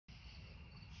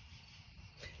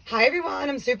Hi everyone,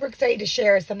 I'm super excited to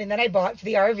share something that I bought for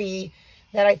the RV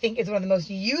that I think is one of the most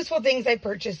useful things I've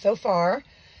purchased so far.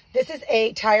 This is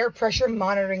a tire pressure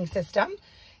monitoring system,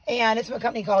 and it's from a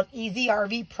company called EEZ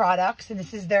RV Products, and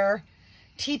this is their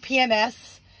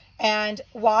TPMS. And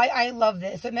why I love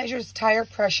this, it measures tire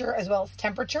pressure as well as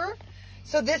temperature.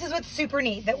 So this is what's super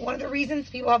neat, that one of the reasons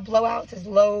people have blowouts is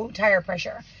low tire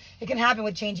pressure. It can happen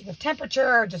with changing of temperature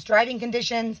or just driving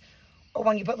conditions or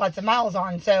when you put lots of miles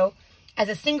on. So as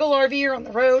a single RVer on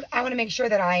the road, I want to make sure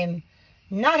that I am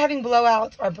not having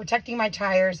blowouts or protecting my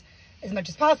tires as much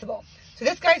as possible. So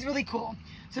this guy's really cool.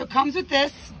 So it comes with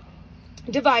this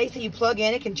device that you plug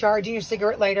in. It can charge in your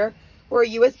cigarette lighter or a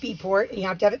USB port, and you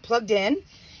have to have it plugged in.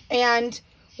 And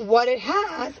what it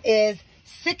has is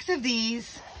 6 of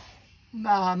these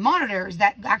monitors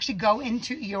that actually go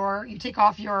into you take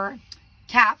off your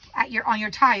cap on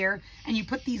your tire and you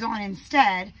put these on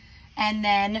instead, and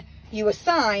then you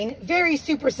assign very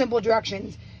super simple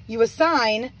directions. You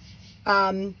assign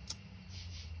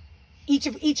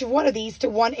each of one of these to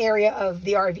one area of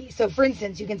the RV. So for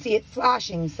instance, you can see it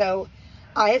flashing. So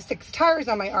I have 6 tires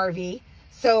on my RV.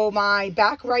 So my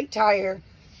back right tire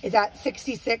is at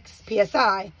 66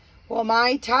 PSI. Well,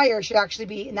 my tire should actually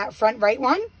be in that front right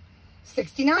one,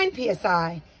 69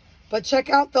 PSI. But check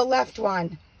out the left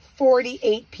one,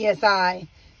 48 PSI.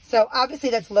 So obviously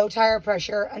that's low tire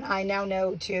pressure, and I now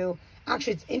know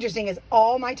actually it's interesting is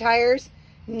all my tires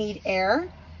need air.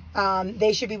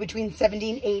 They should be between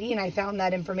 70 and 80, and I found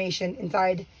that information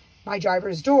inside my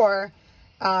driver's door.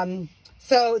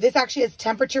 So this actually has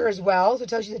temperature as well. So it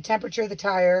tells you the temperature of the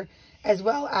tire as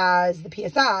well as the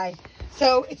PSI.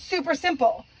 So it's super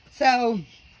simple. So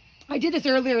I did this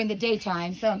earlier in the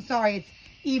daytime, so I'm sorry it's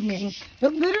evening,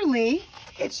 but literally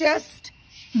it's just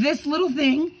this little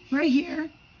thing right here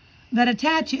that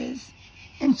attaches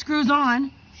and screws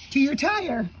on to your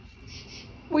tire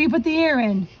where you put the air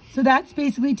in. So that's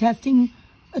basically testing.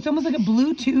 It's almost like a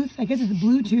Bluetooth, I guess it's a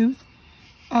Bluetooth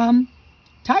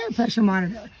tire pressure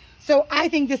monitor. So I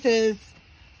think this is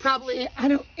probably, I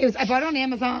bought it on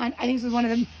Amazon. I think this was one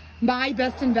of my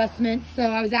best investments. So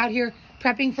I was out here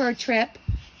prepping for a trip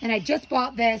and I just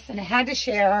bought this and I had to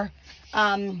share.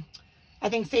 I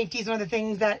think safety is one of the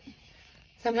things that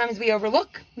sometimes we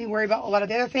overlook. We worry about a lot of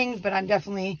the other things, but I'm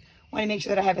definitely want to make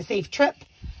sure that I have a safe trip.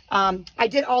 I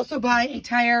did also buy a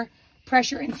tire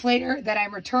pressure inflator that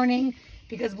I'm returning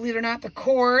because, believe it or not, the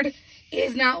cord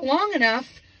is not long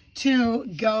enough to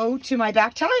go to my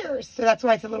back tires. So that's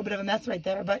why it's a little bit of a mess right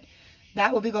there. But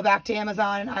that will go back to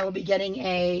Amazon, and I will be getting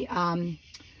a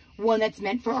one that's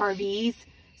meant for RVs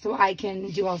so I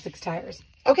can do all 6 tires.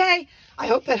 Okay, I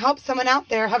hope that helps someone out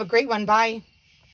there. Have a great one. Bye.